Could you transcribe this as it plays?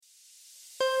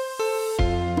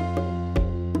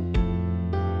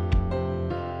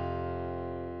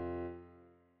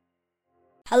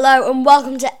Hello and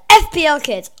welcome to FPL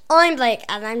Kids. I'm Blake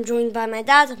and I'm joined by my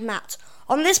dad, Matt.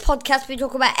 On this podcast we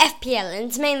talk about FPL and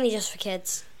it's mainly just for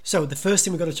kids. So the first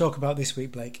thing we've got to talk about this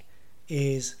week, Blake,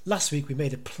 is last week we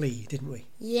made a plea, didn't we?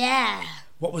 Yeah.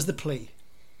 What was the plea?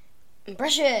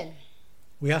 Impression.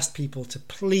 We asked people to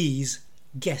please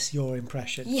guess your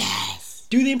impression. Yes.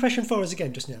 Do the impression for us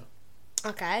again just now.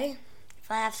 Okay. If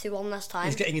I have to one last time.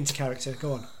 He's getting into character.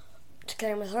 Go on. To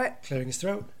clear my throat. Clearing his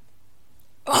throat.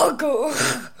 Oh, go.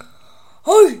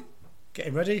 Hi.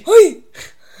 Getting ready.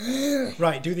 Hi.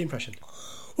 Right, do the impression.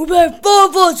 We're playing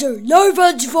 4-4-2. No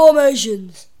fancy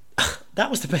formations.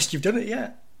 That was the best you've done it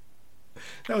yet.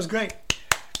 That was great.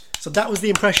 So that was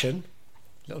the impression.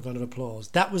 Little round of applause.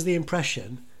 That was the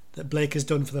impression that Blake has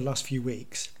done for the last few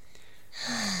weeks.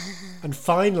 And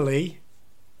finally,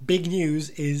 big news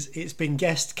is it's been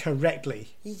guessed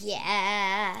correctly.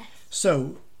 Yeah.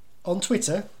 So, on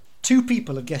Twitter, 2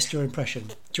 people have guessed your impression.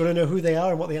 Do you want to know who they are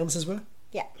and what the answers were?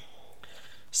 Yeah.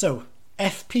 So,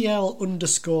 FPL_Gamst,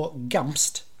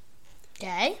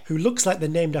 Okay. who looks like they're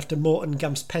named after Morten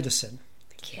Gamst Pedersen,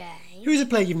 Okay. who's a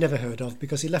player you've never heard of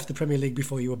because he left the Premier League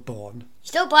before you were born.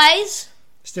 Still plays?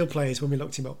 Still plays when we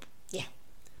looked him up. Yeah.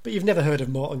 But you've never heard of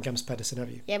Morten Gamst Pedersen, have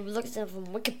you? Yeah, we looked at him from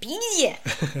Wikipedia.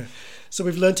 So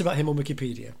we've learnt about him on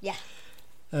Wikipedia. Yeah.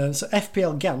 So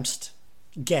FPL Gamst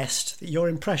guessed that your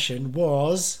impression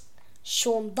was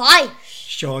Sean Dyche.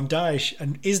 Sean Dyche.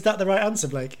 And is that the right answer,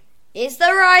 Blake? It's the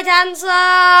right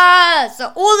answer!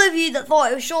 So all of you that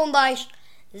thought it was Sean Dyche,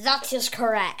 that is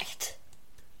correct.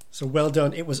 So well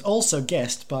done. It was also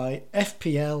guessed by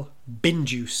FPL Bin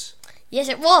Juice. Yes,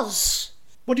 it was.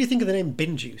 What do you think of the name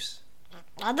Bin Juice?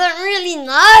 I don't really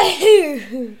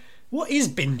know. What is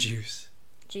bin juice?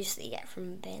 Juice that you get from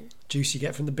a bin. Juice you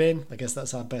get from the bin. I guess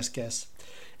that's our best guess.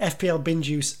 FPL Bin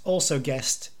Juice also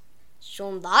guessed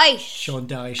Sean Dyche. Sean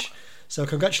Dyche. So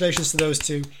congratulations to those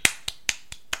 2.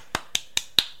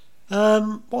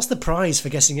 What's the prize for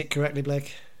guessing it correctly,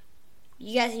 Blake?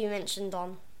 You guys you mentioned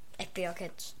on FPL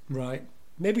Kids. Right.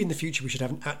 Maybe in the future we should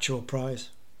have an actual prize.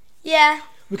 Yeah.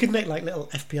 We could make like little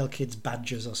FPL Kids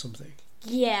badges or something.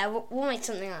 Yeah, we'll make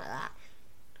something like that.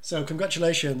 So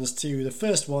congratulations to the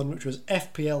first one, which was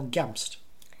FPL Gamst.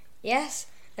 Yes.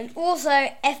 And also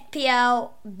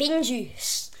FPL Bin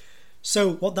Juice.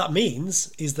 So what that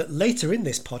means is that later in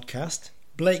this podcast,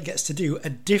 Blake gets to do a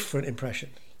different impression.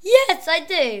 Yes, I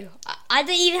do. I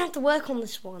don't even have to work on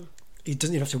this one. He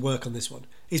doesn't even have to work on this one.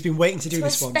 He's been waiting to do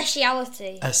this one.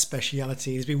 Speciality. A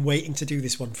speciality. He's been waiting to do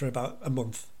this one for about a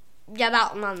month. Yeah,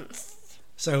 about a month.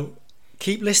 So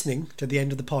keep listening to the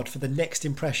end of the pod for the next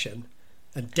impression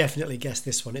and definitely guess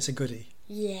this one. It's a goodie.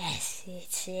 Yes,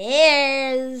 it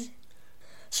is.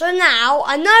 So now,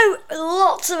 I know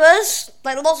lots of us,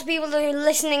 like lots of people who are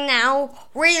listening now,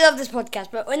 really love this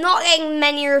podcast, but we're not getting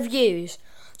many reviews.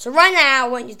 So right now, I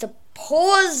want you to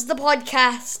pause the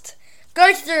podcast,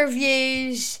 go to the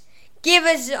reviews, give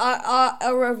us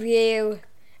a review,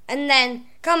 and then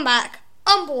come back,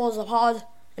 unpause the pod,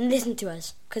 and listen to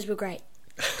us, because we're great.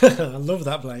 I love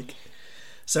that, Blake.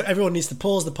 So everyone needs to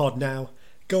pause the pod now,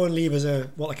 go and leave us a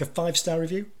 5-star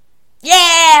review?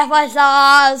 Yeah, 5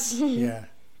 stars! Yeah.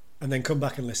 And then come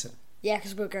back and listen. Yeah,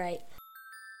 because we're great.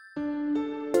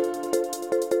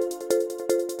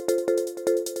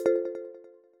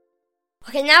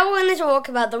 Okay, now we're going to talk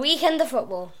about the weekend of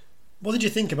football. What did you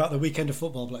think about the weekend of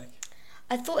football, Blake?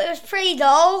 I thought it was pretty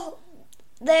dull.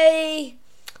 No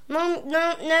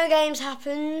games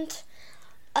happened.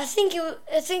 I think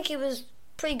it was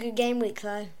pretty good game week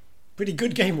though. Pretty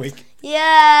good game week.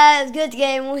 Yeah, it's good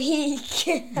game week.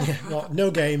 Yeah, what?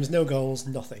 No games, no goals,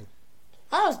 nothing.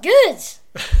 That was good.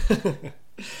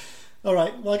 All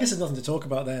right, well, I guess there's nothing to talk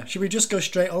about there. Should we just go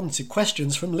straight on to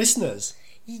questions from listeners?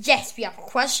 Yes, we have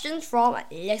questions from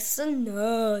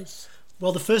listeners.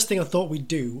 Well, the first thing I thought we'd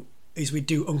do is we'd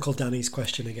do Uncle Danny's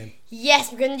question again.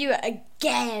 Yes, we're going to do it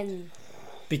again.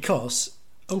 Because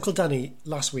Uncle Danny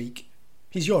last week,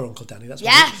 he's your Uncle Danny, that's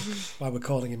why we're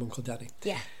calling him Uncle Danny.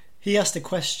 Yeah. He asked a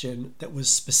question that was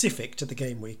specific to the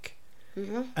game week,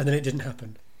 and then it didn't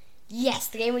happen. Yes,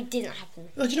 the game week didn't happen.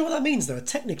 Oh, do you know what that means, though?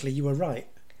 Technically, you were right.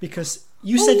 Because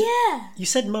you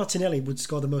said Martinelli would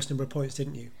score the most number of points,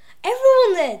 didn't you?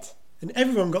 Everyone did. And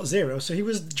everyone got 0, so he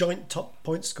was joint top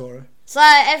point scorer. So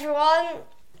everyone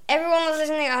was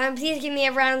listening at home, please give me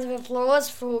a round of applause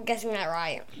for getting that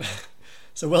right.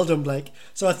 So well done, Blake.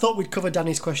 So I thought we'd cover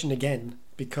Danny's question again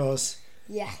because,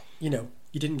 you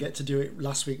didn't get to do it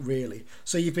last week, really.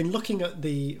 So you've been looking at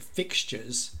the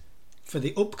fixtures for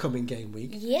the upcoming game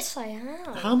week. Yes, I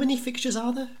have. How many fixtures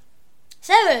are there?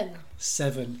 7.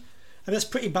 7. And that's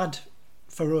pretty bad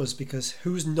for us because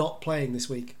who's not playing this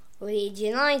week? Leeds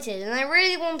United, and I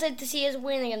really wanted to see us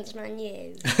win against Man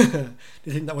U. Do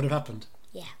you think that would have happened?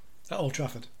 Yeah. At Old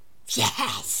Trafford?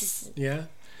 Yes! Yeah.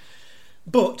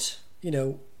 But,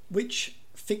 which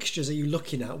fixtures are you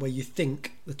looking at where you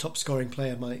think the top scoring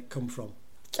player might come from?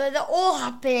 So they're all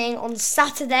happening on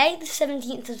Saturday, the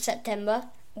 17th of September.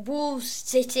 Wolves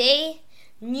City,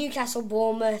 Newcastle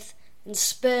Bournemouth, and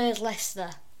Spurs Leicester.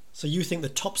 So you think the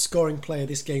top scoring player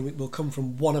this game will come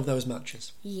from one of those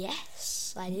matches?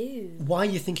 Yes, I do. Why are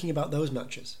you thinking about those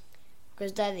matches?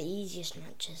 Because they're the easiest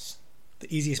matches.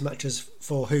 The easiest matches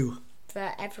for who?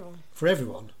 For everyone. For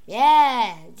everyone?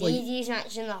 Yeah, the easiest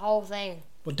match in the whole thing.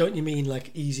 Well, don't you mean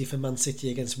like easy for Man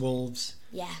City against Wolves?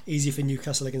 Yeah. Easy for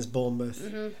Newcastle against Bournemouth?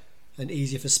 Mm-hmm. And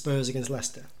easier for Spurs against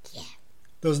Leicester? Yeah.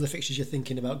 Those are the fixtures you're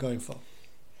thinking about going for.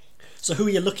 So who are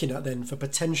you looking at then for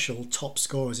potential top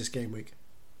scorers this game week?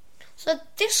 So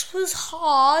this was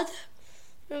hard.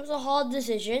 It was a hard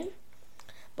decision.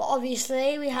 But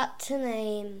obviously we had to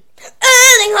name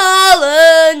Erling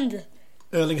Haaland!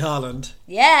 Erling Haaland?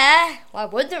 Yeah, why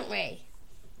wouldn't we?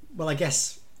 Well, I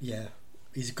guess, yeah.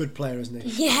 He's a good player, isn't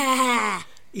he? Yeah!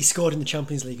 He scored in the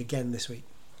Champions League again this week.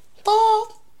 For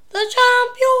the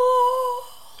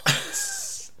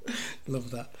champions!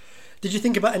 Love that. Did you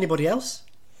think about anybody else?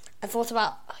 I thought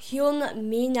about Hyun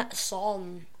Min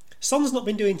Son. Son's not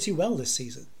been doing too well this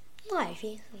season. No,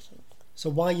 he hasn't. So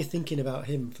why are you thinking about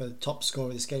him for top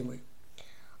scorer this game week?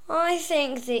 I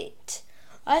think that...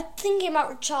 I'm thinking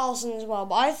about Richarlison as well,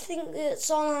 but I think that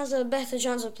Son has a better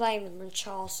chance of playing than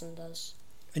Richarlison does.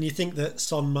 And you think that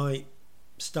Son might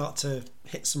start to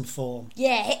hit some form?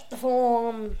 Yeah, hit the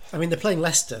form. I mean, they're playing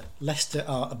Leicester. Leicester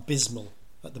are abysmal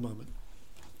at the moment.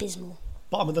 Abysmal.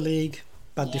 Bottom of the league,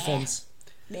 bad defence.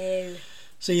 No.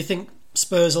 So you think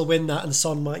Spurs will win that and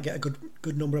Son might get a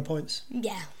good number of points?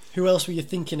 Yeah. Who else were you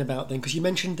thinking about then? Because you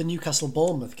mentioned the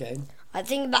Newcastle-Bournemouth game. I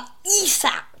think about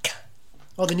Isak.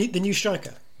 Oh, the new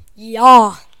striker?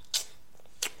 Yeah.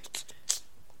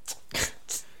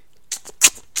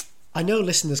 I know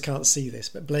listeners can't see this,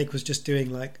 but Blake was just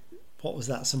doing what was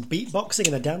that? Some beatboxing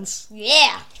and a dance?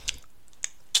 Yeah.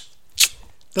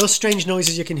 Those strange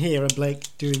noises you can hear are Blake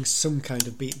doing some kind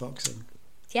of beatboxing.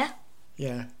 Yeah.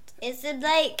 Yeah. It's the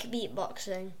Blake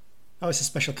beatboxing. Oh, it's a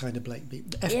special kind of Blake beat.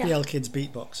 FPL kids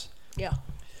beatbox. Yeah.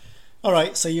 All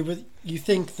right, so you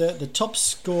think that the top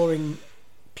scoring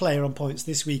player on points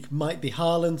this week might be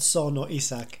Haaland, Son or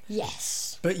Isak.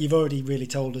 Yes. But you've already really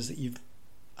told us that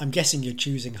I'm guessing you're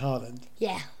choosing Haaland.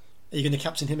 Yeah. Are you going to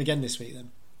captain him again this week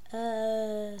then?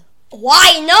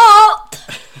 Why not?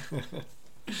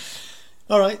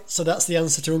 All right, so that's the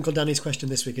answer to Uncle Danny's question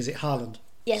this week. Is it Haaland?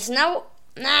 Yes, now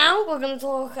we're going to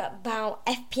talk about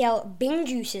FPL Bin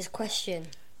Juice's question.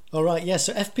 All right, yeah,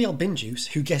 so FPL Bin Juice,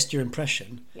 who guessed your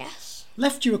impression, Yes.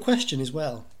 left you a question as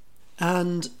well.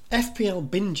 And FPL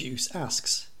Bin Juice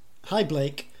asks, "Hi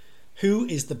Blake, who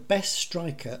is the best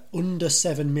striker under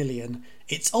 7 million?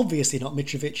 It's obviously not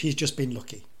Mitrovic, he's just been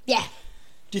lucky." Yeah.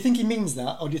 Do you think he means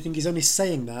that, or do you think he's only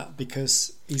saying that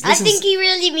because I think he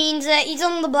really means it. He's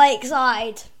on the Blake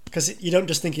side. Because you don't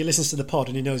just think he listens to the pod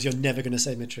and he knows you're never going to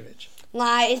say Mitrovic.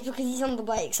 No, it's because he's on the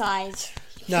Blake side.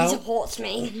 No. He supports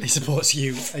me. He supports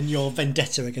you and your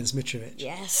vendetta against Mitrovic.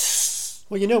 Yes.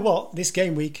 Well, you know what? This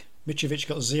game week, Mitrovic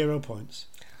got 0 points.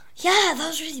 Yeah, that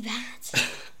was really bad.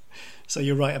 So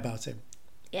you're right about him.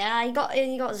 Yeah, he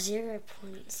got 0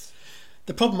 points.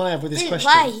 The problem I have with this He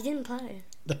question... didn't play.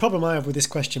 The problem I have with this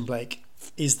question, Blake,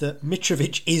 is that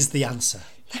Mitrovic is the answer.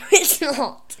 No, it's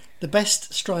not. The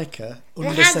best striker under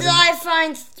How 7... did I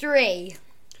find 3?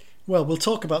 Well, we'll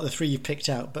talk about the 3 you've picked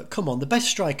out, but come on, the best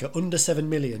striker under 7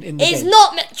 million in the It's game...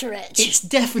 not Mitrovic. It's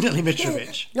definitely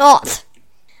Mitrovic. Not.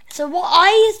 So what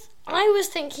I was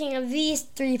thinking of these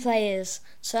 3 players.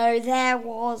 So there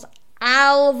was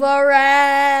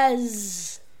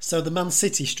Alvarez. So the Man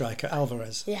City striker,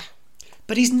 Alvarez. Yeah.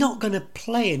 But he's not going to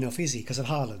play enough, is he, because of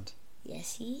Haaland?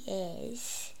 Yes, he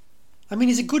is. I mean,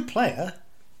 he's a good player.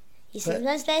 He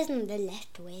sometimes plays on the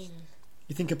left wing.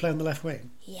 You think he'll play on the left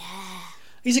wing? Yeah.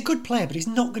 He's a good player, but he's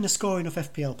not going to score enough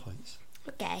FPL points.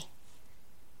 Okay.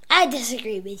 I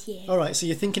disagree with you. All right, so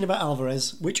you're thinking about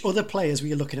Alvarez. Which other players were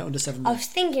you looking at under 7 I million? was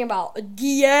thinking about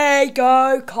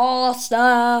Diego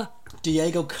Costa.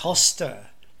 Diego Costa.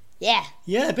 Yeah.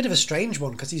 Yeah, a bit of a strange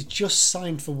one because he's just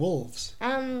signed for Wolves.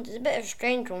 And it's a bit of a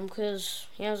strange one because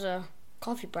he has a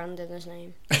coffee brand in his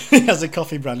name. He has a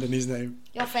coffee brand in his name.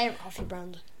 Your favourite coffee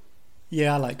brand?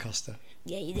 Yeah, I like Costa.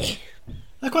 Yeah, you do.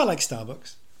 I quite like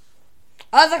Starbucks.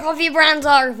 Other coffee brands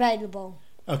are available.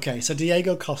 Okay, so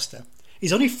Diego Costa.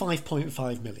 He's only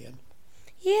 5.5 million.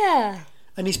 Yeah.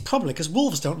 And he's probably, because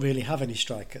Wolves don't really have any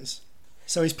strikers.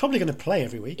 So he's probably going to play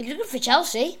every week. He's good for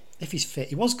Chelsea. If he's fit.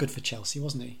 He was good for Chelsea,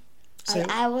 wasn't he? So,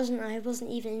 I wasn't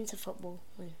even into football.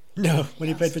 When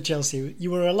he played for Chelsea.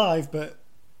 You were alive, but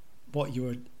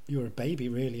you were a baby,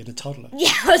 really, and a toddler.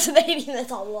 Yeah, I was a baby and a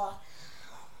toddler.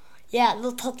 Yeah,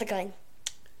 little toddler going.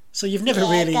 So you've never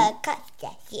really... Diego Costa,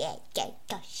 Diego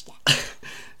Costa.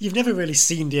 You've never really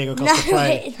seen Diego Costa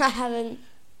play. No, I haven't.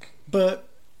 But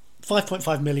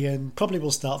 5.5 million, probably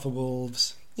will start for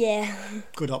Wolves. Yeah.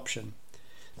 Good option.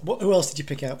 Who else did you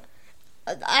pick out?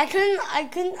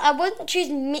 I wouldn't choose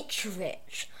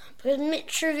Mitrovic. Because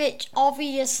Mitrovic,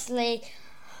 obviously,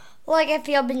 like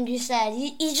FPL Bindu said,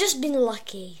 he's just been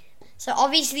lucky. So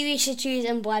obviously we should choose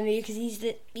Mbeumo because he's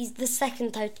the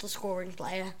second total scoring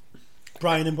player.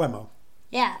 Brian Mbeumo?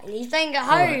 Yeah, and he's playing at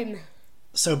home. Right.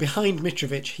 So behind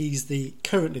Mitrovic, he's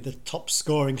currently the top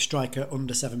scoring striker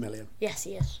under 7 million. Yes,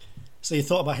 he is. So you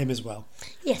thought about him as well?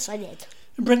 Yes, I did.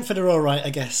 And Brentford are alright, I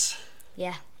guess.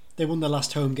 Yeah. They won their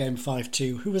last home game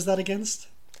 5-2. Who was that against?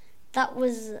 That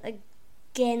was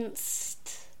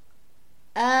against...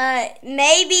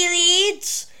 maybe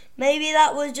Leeds. Maybe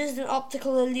that was just an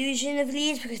optical illusion of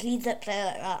Leeds because Leeds don't play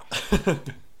like that.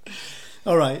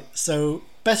 Alright, so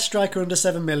best striker under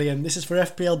 7 million. This is for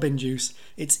FPL Bin Juice.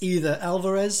 It's either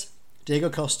Alvarez, Diego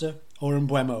Costa, or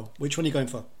Mbeumo. Which one are you going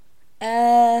for?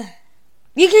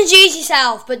 You can choose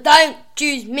yourself, but don't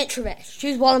choose Mitrovic.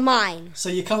 Choose one of mine. So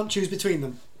you can't choose between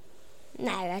them?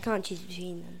 No, I can't choose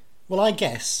between them. Well, I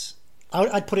guess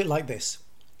I'd put it like this.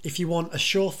 If you want a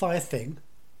surefire thing,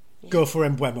 go for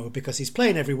Mbeumo because he's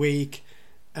playing every week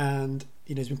and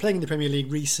he's been playing in the Premier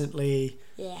League recently.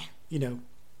 Yeah.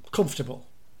 Comfortable.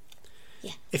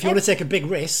 Yeah. If you want to take a big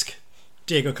risk,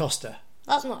 Diego Costa.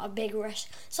 That's not a big risk.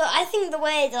 So I think the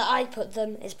way that I put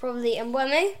them is probably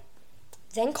Mbeumo,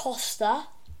 then Costa,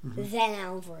 then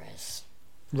Alvarez.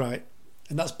 Right.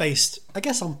 And that's based, I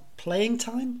guess, on playing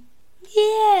time?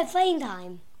 Yeah, playing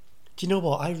time. Do you know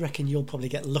what? I reckon you'll probably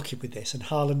get lucky with this and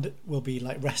Haaland will be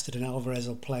rested and Alvarez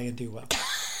will play and do well.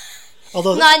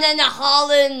 Although No,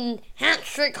 Haaland.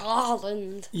 Hat-trick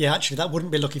Haaland. Yeah, actually, that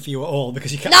wouldn't be lucky for you at all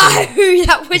because you can't. No,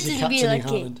 that wouldn't be lucky.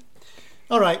 Haaland.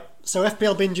 All right, so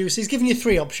FPL Bin Juice, he's giving you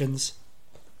 3 options.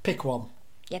 Pick one.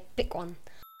 Yeah, pick one.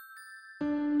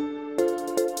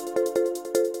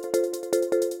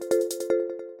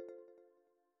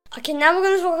 Okay, now we're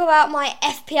going to talk about my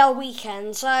FPL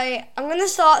weekend. So I'm going to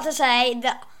start to say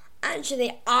that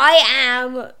actually I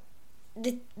am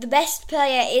the best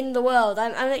player in the world.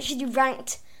 I'm actually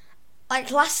ranked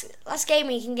last game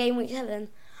week in game week 7.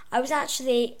 I was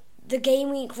actually the game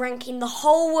week rank in the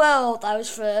whole world. I was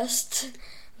first.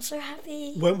 I'm so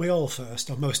happy. Weren't we all first,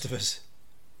 or most of us?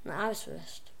 No, I was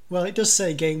first. Well, it does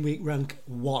say game week rank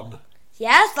 1.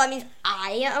 Yes, that means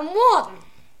I am 1.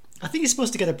 I think you're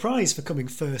supposed to get a prize for coming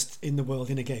first in the world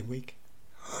in a game week.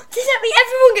 Does that mean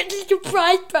everyone gets a little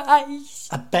prize?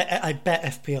 I bet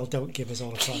FPL don't give us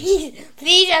all a prize.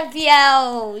 Please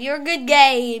FPL, you're a good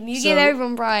game. You give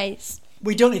everyone a prize.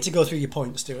 We don't need to go through your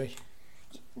points, do we?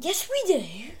 Yes, we do.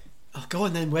 Oh, go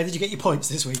on then. Where did you get your points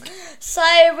this week? So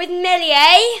with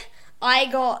Melier, I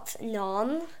got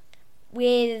none.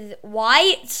 With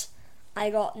White,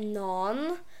 I got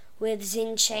none. With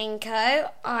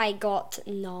Zinchenko, I got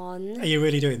none. Are you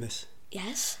really doing this?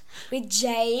 Yes. With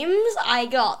James, I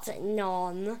got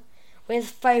none.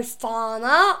 With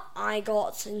Fofana, I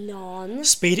got none.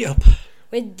 Speed it up.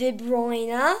 With De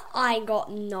Bruyne, I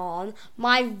got none.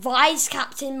 My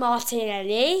vice-captain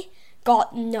Martinelli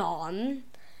got none.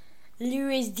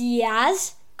 Luis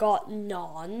Diaz got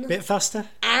none. Bit faster.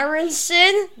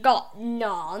 Aronson got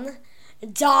none.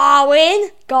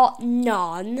 Darwin got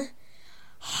none.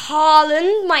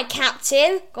 Haaland, my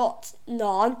captain, got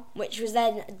none, which was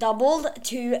then doubled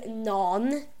to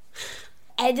none.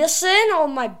 Edison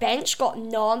on my bench got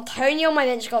none. Tony on my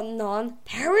bench got none.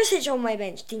 Perisic on my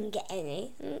bench didn't get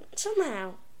any.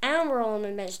 Somehow, Amber on my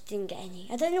bench didn't get any.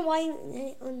 I don't know why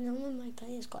none of my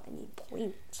players got any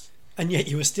points. And yet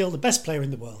you were still the best player in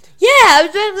the world. Yeah, I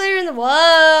was the best player in the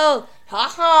world. Ha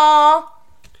ha.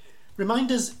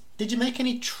 Remind us, did you make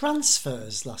any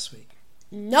transfers last week?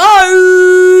 No!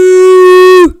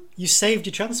 You saved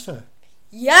your transfer.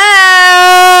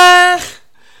 Yeah!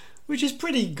 Which is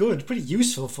pretty good, pretty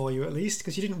useful for you at least,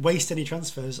 because you didn't waste any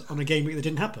transfers on a game week that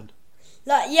didn't happen.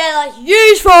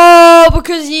 Useful,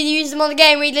 because you used them on a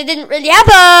game week that didn't really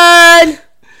happen!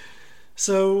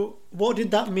 So, what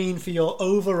did that mean for your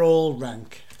overall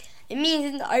rank? It means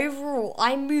in the overall,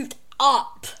 I moved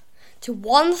up to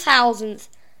 1,000th.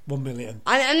 1 million.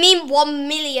 I mean 1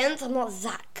 millionth. I'm not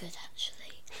that good, actually.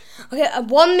 Okay,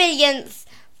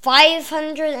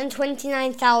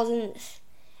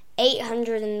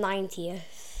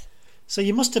 1,529,890th. So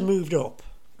you must have moved up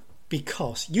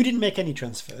because you didn't make any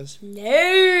transfers.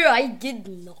 No, I did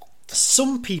not.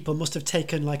 Some people must have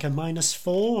taken like a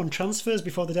 -4 on transfers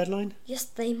before the deadline. Yes,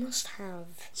 they must have.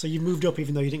 So you moved up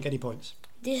even though you didn't get any points.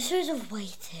 They should have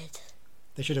waited.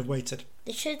 They should have waited.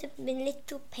 They should have been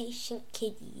little patient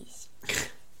kiddies.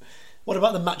 What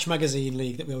about the Match Magazine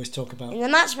League that we always talk about? In the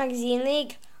Match Magazine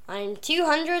League, I'm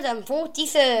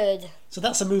 243rd. So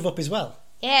that's a move up as well.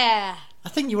 Yeah. I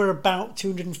think you were about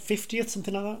 250th,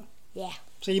 something like that. Yeah.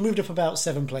 So you moved up about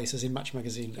 7 places in Match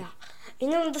Magazine League. Yeah. In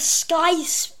the Sky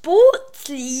Sports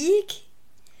League,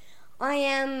 I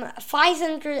am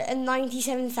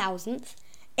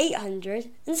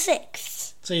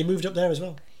 597,806. So you moved up there as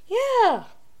well. Yeah.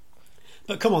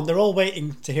 But come on, they're all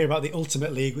waiting to hear about the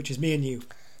Ultimate League, which is me and you.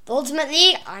 The Ultimate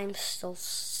League, I'm still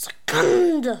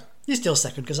second. You're still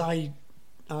second because I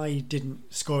didn't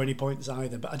score any points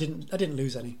either, but I didn't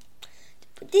lose any.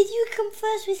 But did you come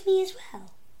first with me as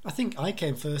well? I think I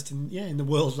came first in the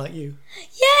world like you.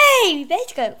 Yay! We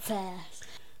both go first.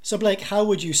 So Blake, how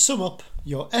would you sum up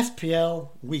your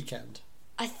FPL weekend?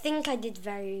 I think I did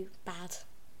very bad.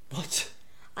 What?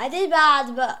 I did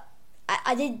bad, but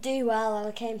I did do well.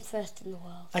 I came first in the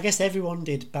world. I guess everyone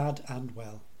did bad and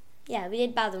well. Yeah, we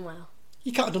did bad and well.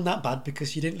 You can't have done that bad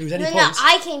because you didn't lose any No, points.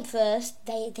 I came first.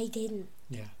 They didn't.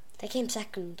 Yeah. They came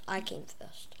second. I came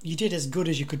first. You did as good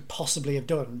as you could possibly have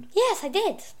done. Yes, I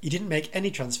did. You didn't make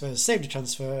any transfers, saved a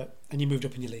transfer, and you moved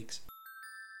up in your leagues.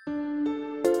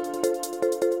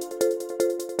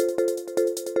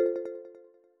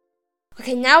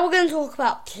 Okay, now we're going to talk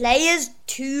about players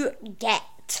to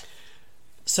get.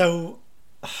 So,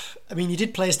 I mean, you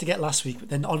did players to get last week, but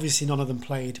then obviously none of them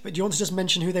played. But do you want to just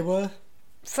mention who they were?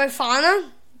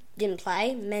 Fofana didn't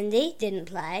play. Mendy didn't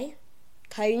play.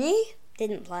 Tony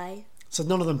didn't play. So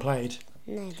none of them played.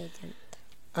 No, they didn't.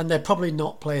 And they're probably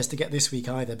not players to get this week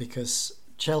either because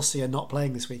Chelsea are not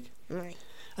playing this week. Right.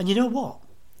 And you know what?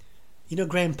 You know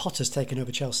Graham Potter's taken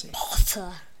over Chelsea.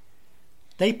 Potter.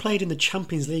 They played in the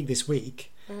Champions League this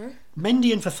week.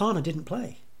 Mendy and Fofana didn't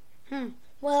play.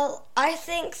 Well, I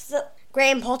think that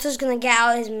Graham Potter's going to get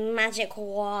out his magic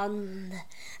wand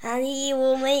and he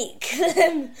will make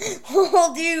them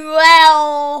all do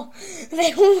well.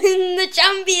 They will win the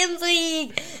Champions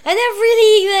League and every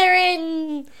league they're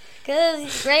in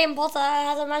because Graham Potter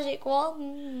has a magic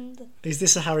wand. Is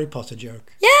this a Harry Potter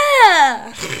joke?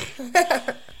 Yeah!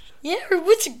 Yeah,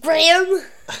 what's Graham?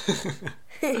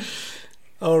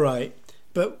 All right.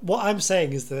 But what I'm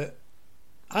saying is that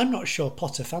I'm not sure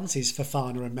Potter fancies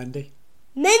Fofana and Mendy.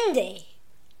 Mendy?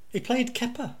 He played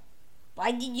Kepa.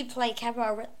 Why did you play Kepa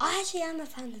over... I actually am a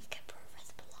fan of Kepa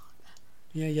over Balaga.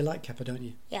 Yeah, you like Kepa, don't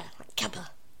you? Yeah, like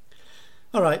Kepa.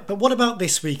 All right, but what about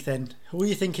this week then? Who are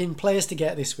you thinking players to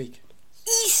get this week?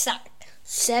 Isak,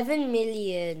 7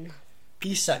 million.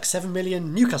 Isak, 7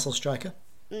 million, Newcastle striker.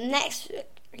 Next,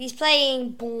 he's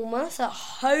playing Bournemouth at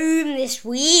home this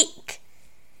week.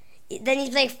 Then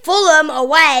he's playing Fulham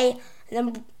away,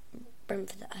 and then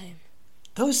Brentford at home.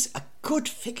 Those are good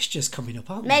fixtures coming up,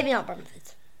 aren't they? Maybe not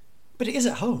Brentford, But it is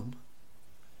at home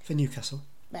for Newcastle.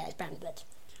 but it's Brentford.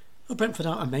 Well, Brentford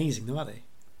aren't amazing, though, are they?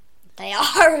 They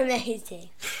are amazing.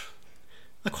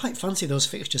 I quite fancy those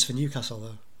fixtures for Newcastle,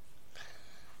 though.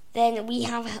 Then we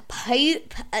have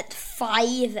Pope at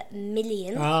 5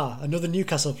 million. Ah, another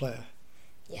Newcastle player.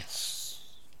 Yes.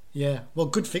 Yeah, well,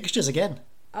 good fixtures again.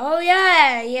 Oh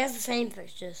yeah, he has the same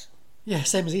fixtures. Yeah,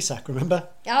 same as Isak, remember?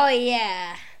 Oh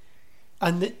yeah.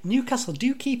 And Newcastle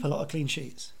do keep a lot of clean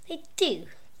sheets. They do.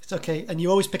 It's okay. And you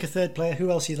always pick a third player.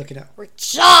 Who else are you looking at?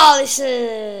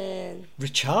 Richarlison.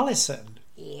 Richarlison.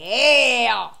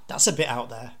 Yeah. That's a bit out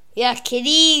there. Yeah,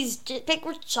 kiddies, just pick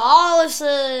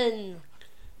Richarlison.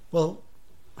 Well,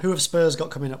 who have Spurs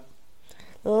got coming up?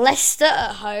 Leicester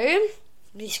at home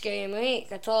this game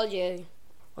week, I told you.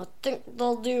 I think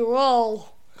they'll do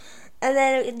well. And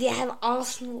then they have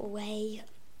Arsenal away.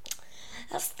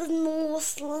 That's the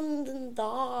North London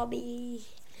derby.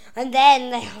 And then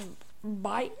they have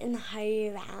Brighton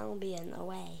Hove Albion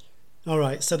away. All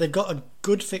right, so they've got a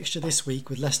good fixture this week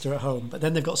with Leicester at home, but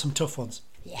then they've got some tough ones.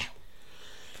 Yeah.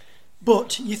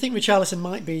 But you think Richarlison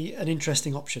might be an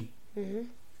interesting option? Mm-hmm.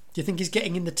 Do you think he's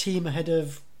getting in the team ahead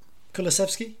of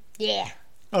Kulusevski? Yeah.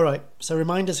 All right, so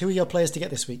remind us, who are your players to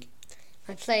get this week?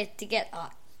 My players to get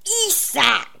are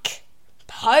Isak,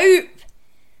 Pope,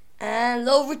 and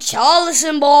little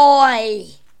Richarlison boy.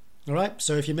 All right,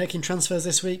 so if you're making transfers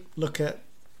this week, look at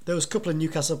those couple of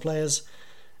Newcastle players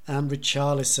and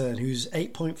Richarlison, who's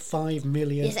 8.5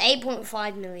 million. He's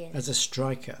 8.5 million. As a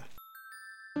striker.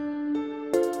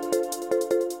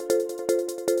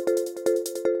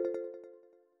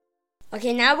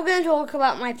 Okay, now we're going to talk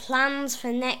about my plans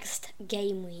for next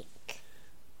game week.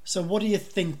 So what are you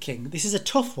thinking? This is a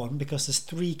tough one because there's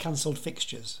 3 cancelled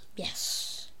fixtures.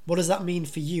 Yes. What does that mean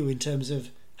for you in terms of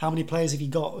how many players have you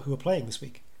got who are playing this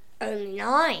week? Only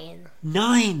 9.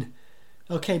 9!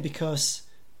 Okay, because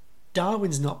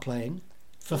Darwin's not playing,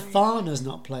 Fofana's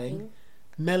not playing,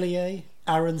 Meslier,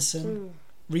 Aronson,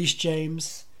 Reece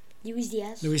James, Luis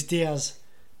Diaz.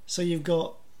 So you've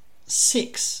got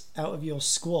 6 out of your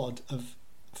squad of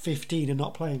 15 are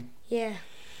not playing. Yeah.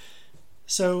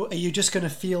 So are you just going to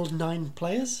field 9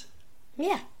 players?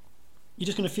 Yeah. You're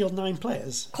just going to field 9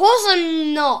 players? Of course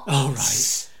I'm not. All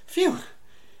right. Phew.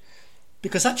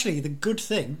 Because actually, the good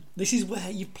thing, this is where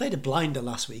you played a blinder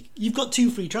last week. You've got 2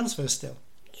 free transfers still.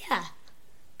 Yeah.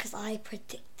 Because I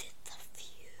predicted the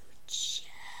future.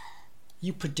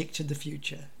 You predicted the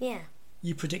future. Yeah.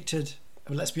 You predicted,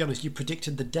 well, let's be honest, you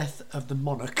predicted the death of the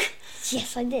monarch.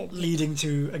 Yes, I did. Leading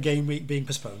to a game week being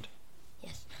postponed.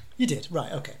 Yes. You did,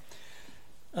 right, okay.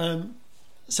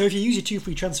 So if you use your 2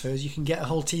 free transfers, you can get a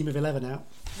whole team of 11 out.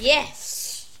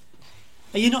 Yes.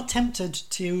 Are you not tempted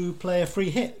to play a free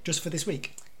hit just for this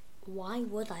week? Why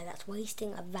would I? That's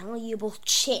wasting a valuable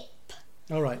chip.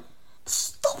 All right.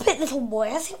 Stop it, little boy.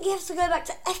 I think you have to go back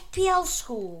to FPL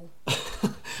school.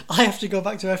 I have to go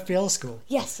back to FPL school?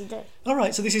 Yes, you do. All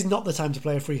right, so this is not the time to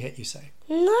play a free hit, you say?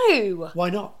 No. Why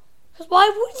not? Because why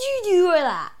would you do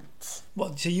that?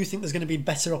 What, so you think there's going to be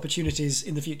better opportunities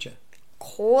in the future? Of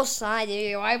course I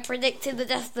do. I predicted the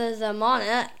death of the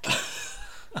monarch.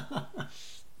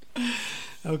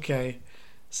 Okay,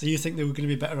 so you think there were going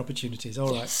to be better opportunities. All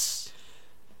right. Yes.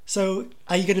 So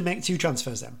are you going to make 2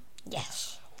 transfers then?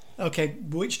 Yes. Okay,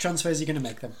 which transfers are you going to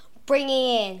make then? Bringing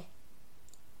in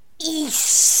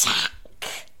Isak.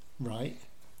 Right.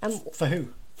 And For who?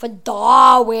 for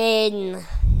Darwin.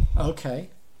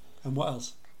 Okay. And what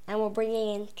else? And we're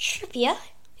bringing in Trippier,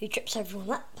 who trips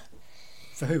everyone up,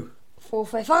 For who? for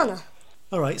Fofana.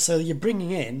 All right, so you're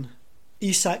bringing in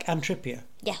Isak and Trippier.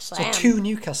 Yes, So I am. 2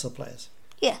 Newcastle players.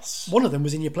 Yes. One of them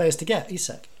was in your players to get,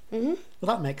 Isak. Mm-hmm.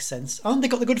 Well, that makes sense. And they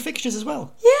got the good fixtures as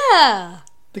well. Yeah.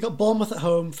 They got Bournemouth at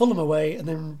home, Fulham away, and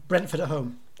then Brentford at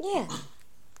home. Yeah.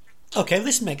 Okay,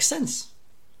 this makes sense.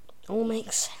 All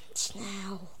makes sense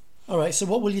now. All right, so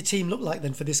what will your team look like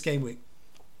then for this game week?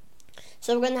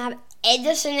 So we're going to have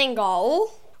Edison in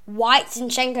goal, White,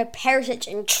 Zinchenko, Perisic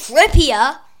and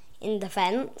Trippier in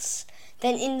defence.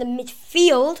 Then in the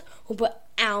midfield, we'll put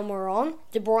Almiron,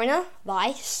 De Bruyne,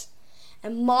 Vice,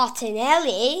 and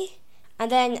Martinelli. And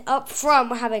then up front,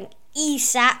 we're having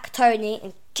Isak, Tony,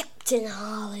 and Captain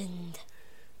Haaland.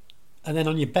 And then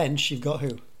on your bench, you've got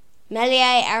who?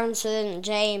 Meslier, Aronson,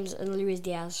 James, and Luis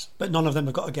Diaz. But none of them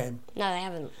have got a game. No, they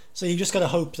haven't. So you've just got to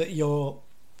hope that your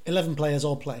 11 players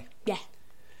all play. Yeah.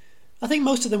 I think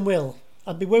most of them will.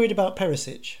 I'd be worried about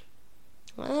Perisic.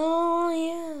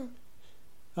 Oh,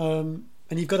 yeah.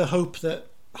 And you've got to hope that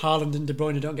Haaland and De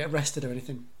Bruyne don't get rested or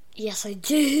anything. Yes, I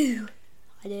do.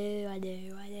 I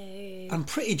do. I'm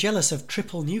pretty jealous of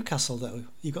triple Newcastle, though.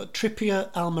 You've got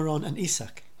Trippier, Almiron and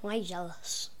Isak. Why are you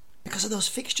jealous? Because of those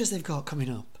fixtures they've got coming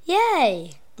up.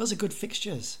 Yay. Those are good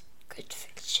fixtures. Good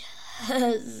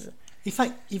fixtures. In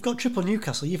fact, you've got triple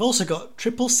Newcastle. You've also got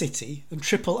triple City and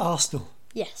triple Arsenal.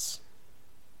 Yes.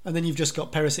 And then you've just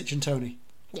got Perisic and Tony.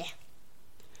 Yeah.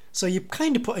 So you're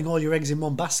kind of putting all your eggs in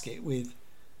one basket with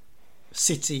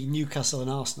City, Newcastle and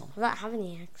Arsenal. I don't have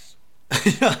any eggs.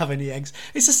 You don't have any eggs.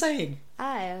 It's a saying. Oh,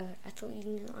 I thought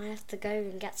I have to go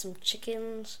and get some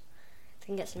chickens,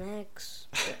 then get some eggs,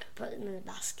 put them in a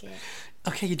basket.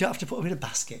 Okay, you don't have to put them in a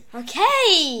basket.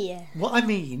 Okay! What I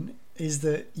mean is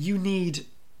that you need...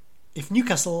 If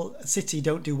Newcastle City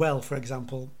don't do well, for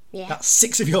example, Yeah. that's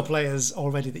 6 of your players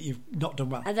already that you've not done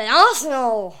well. And then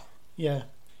Arsenal! Yeah.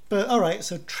 But, all right,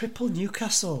 so triple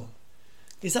Newcastle.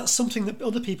 Is that something that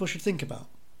other people should think about?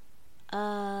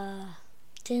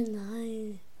 Didn't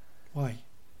know. Why?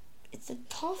 It's a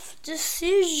tough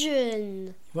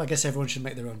decision. Well, I guess everyone should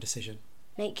make their own decision.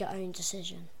 Make your own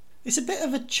decision. It's a bit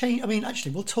of a change. I mean,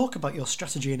 actually, we'll talk about your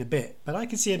strategy in a bit, but I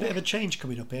can see a bit of a change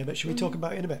coming up here, but should we talk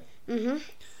about it in a bit? Mm-hmm.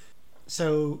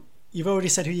 So, you've already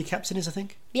said who your captain is, I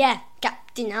think? Yeah,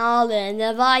 Captain Haaland,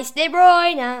 the Vice De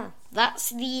Bruyne.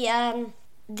 That's the,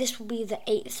 this will be the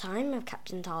 8th time I've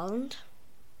captained Haaland.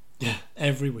 Yeah,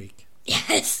 every week.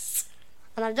 Yes!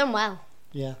 And I've done well.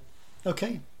 Yeah.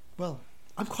 Okay, well,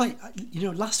 I'm quite...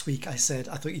 last week I said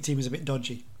I thought your team was a bit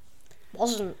dodgy.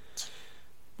 Wasn't.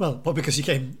 Well, but because you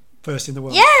came first in the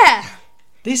world. Yeah!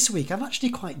 This week, I'm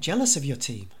actually quite jealous of your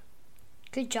team.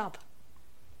 Good job.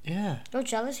 Yeah. Your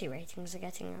jealousy ratings are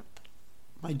getting up.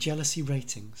 My jealousy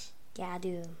ratings. Yeah, I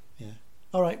do them. Yeah.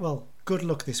 All right, well, good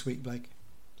luck this week, Blake.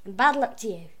 And bad luck to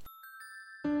you.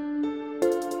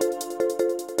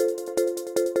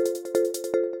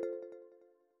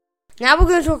 Now we're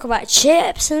going to talk about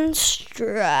chips and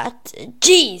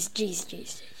strategies.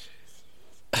 Jeez.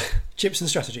 Chips and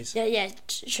strategies. Yeah,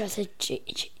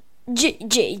 strategy.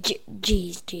 Jeez.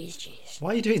 Why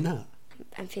are you doing that?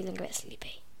 I'm feeling a bit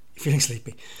sleepy. You're feeling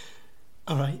sleepy.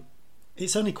 All right.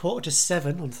 It's only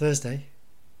 6:45 on Thursday.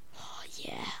 Oh,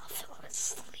 yeah, I feel a bit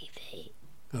sleepy.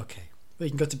 Okay. Well,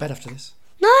 you can go to bed after this.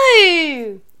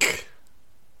 No!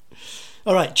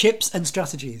 All right, chips and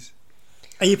strategies.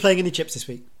 Are you playing any chips this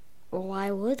week?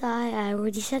 Why would I? I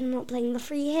already said I'm not playing the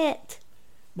free hit.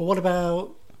 Well, what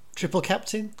about triple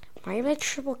captain? Why am I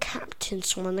triple captain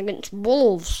someone against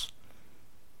Wolves?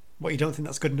 What, you don't think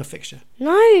that's good enough fixture?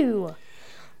 No!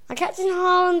 I captain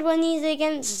Haaland when he's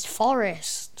against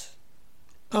Forest.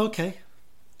 Okay.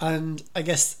 And I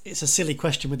guess it's a silly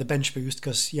question with the bench boost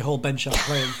because your whole bench aren't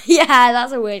playing. Yeah,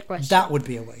 that's a weird question. That would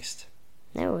be a waste.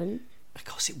 No, it wouldn't. Of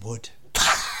course it would.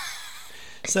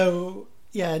 So,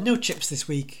 yeah, no chips this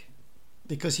week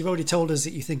because you've already told us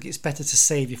that you think it's better to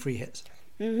save your free hits.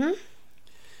 Mm-hmm.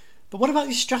 But what about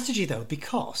your strategy, though?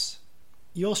 Because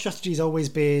your strategy's always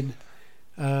been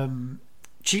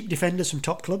cheap defenders from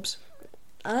top clubs.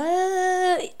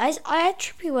 I had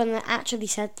Trippier when I actually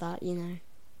said that, you know.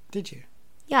 Did you?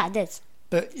 Yeah, I did.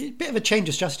 But a bit of a change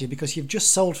of strategy because you've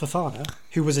just sold Fofana,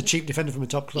 who was a cheap defender from a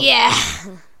top club. Yeah.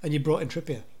 And you brought in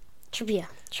Trippier. Trippier.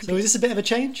 So is this a bit of a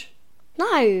change?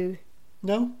 No.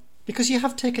 No? Because you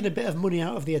have taken a bit of money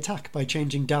out of the attack by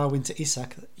changing Darwin to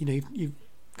Isak. You know, you've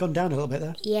gone down a little bit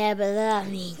there. Yeah, but that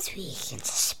means we can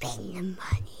spend the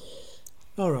money.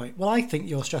 All right. Well, I think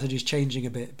your strategy's changing a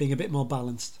bit, being a bit more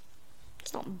balanced.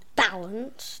 It's not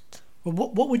balanced. Well,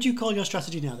 what would you call your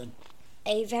strategy now, then?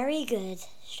 A very good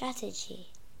strategy.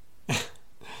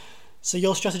 So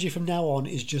your strategy from now on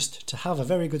is just to have a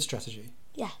very good strategy?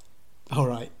 Yeah. All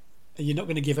right. And you're not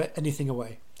going to give anything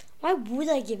away? Why would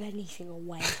I give anything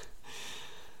away?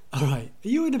 All right. Are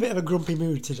you in a bit of a grumpy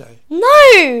mood today?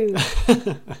 No!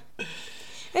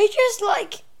 It's just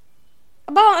like...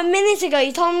 About a minute ago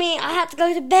you told me I had to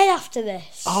go to bed after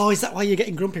this. Oh, is that why you're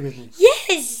getting grumpy with me?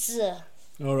 Yes!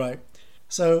 All right.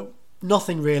 So,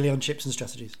 nothing really on chips and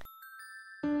strategies.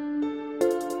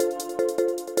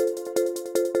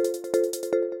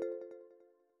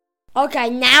 Okay,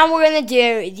 now we're going to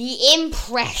do the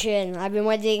impression I've been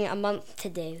waiting a month to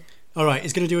do. All right,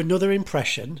 he's going to do another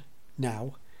impression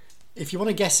now. If you want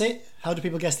to guess it, how do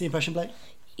people guess the impression, Blake?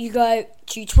 You go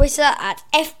to Twitter at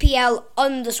FPL_kids.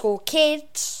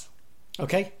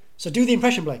 Okay, so do the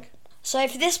impression, Blake. So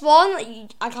for this one,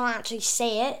 I can't actually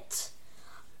say it.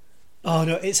 Oh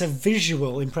no, it's a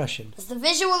visual impression. It's the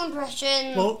visual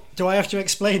impression. Well, do I have to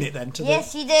explain it then?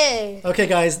 Yes, you do. Okay,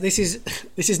 guys, this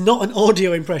is not an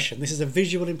audio impression. This is a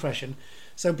visual impression.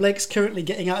 So Blake's currently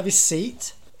getting out of his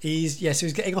seat. He's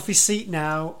getting off his seat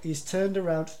now. He's turned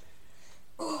around.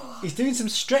 He's doing some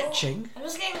stretching. I'm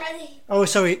just getting ready. Oh,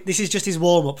 sorry. This is just his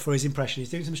warm up for his impression. He's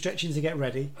doing some stretching to get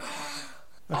ready.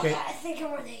 Okay. I think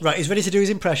I'm ready. Right, he's ready to do his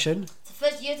impression. So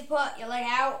first, you have to put your leg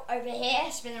out over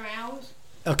here, spin around.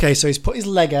 Okay, so he's put his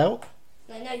leg out.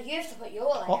 No, you have to put your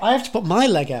leg out. I have to put my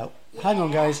leg out. Yeah. Hang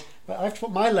on, guys. Right, I have to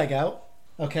put my leg out.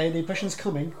 Okay, the impression's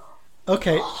coming.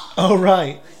 Okay. Oh,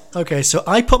 right. Okay, so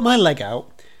I put my leg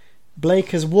out. Blake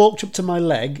has walked up to my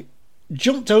leg,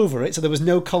 jumped over it so there was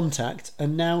no contact,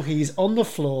 and now he's on the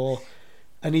floor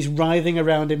and he's writhing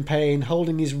around in pain,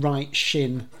 holding his right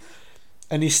shin,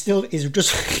 and he's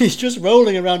just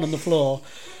rolling around on the floor.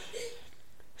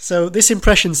 So this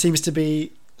impression seems to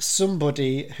be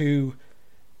somebody who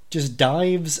just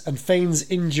dives and feigns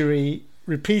injury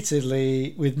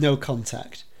repeatedly with no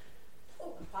contact.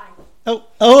 Oh, I'm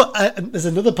fine. And there's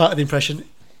another part of the impression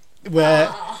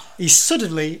where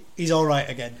he's all right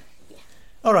again. Yeah.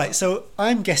 All right, so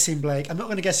I'm guessing Blake. I'm not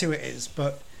going to guess who it is,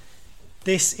 but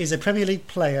this is a Premier League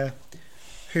player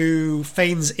who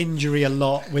feigns injury a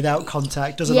lot without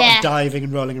contact, does a lot of diving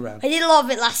and rolling around. I did a lot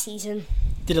of it last season.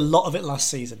 Did a lot of it last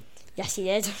season. Yes, he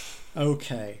did.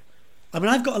 Okay. I mean,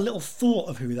 I've got a little thought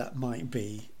of who that might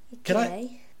be.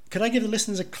 Okay. Could I give the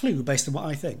listeners a clue based on what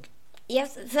I think? You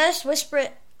have to first whisper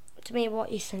it to me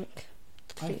what you think.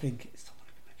 I think it's the one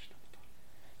we mentioned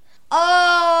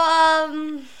on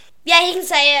the pod. Yeah, you can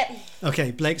say it.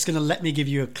 Okay, Blake's going to let me give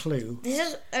you a clue. This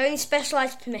is only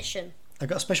specialised permission. I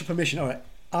got special permission. All right.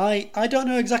 I don't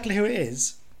know exactly who it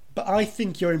is, but I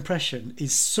think your impression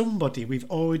is somebody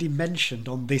we've already mentioned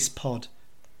on this pod.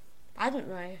 I don't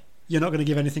know. You're not going to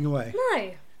give anything away?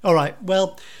 No. All right,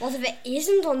 well... What if it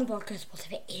isn't on the podcast? What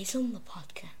if it is on the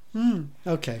podcast?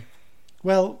 Okay.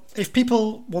 Well, if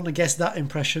people want to guess that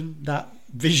impression, that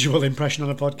visual impression on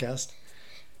a podcast.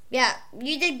 Yeah,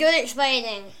 you did good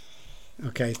explaining.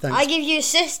 Okay, thanks. I give you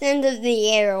Assistant of the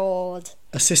Year award.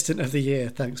 Assistant of the Year,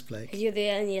 thanks, Blake. Because you're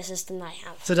the only assistant I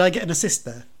have. So did I get an assist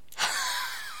there?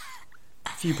 A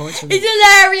few points for me. It's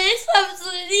hilarious,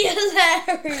 absolutely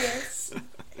hilarious.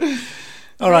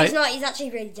 All right. He's not, he's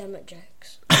actually really dumb at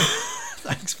jokes.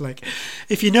 Thanks, Blake.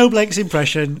 If you know Blake's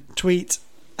impression, tweet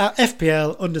at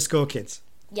FPL_kids.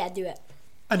 Yeah, do it.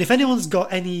 And if anyone's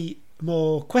got any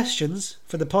more questions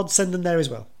for the pod, send them there as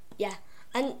well. Yeah.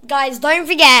 And guys, don't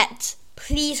forget,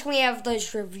 please can we have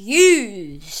those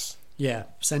reviews? Yeah,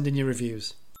 send in your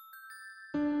reviews.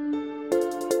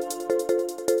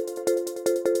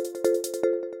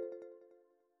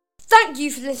 Thank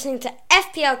you for listening to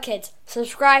FPL Kids.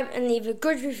 Subscribe and leave a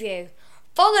good review.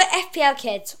 Follow FPL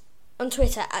Kids on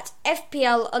Twitter at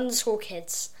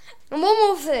FPL_kids. And one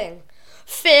more thing.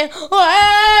 Farewell!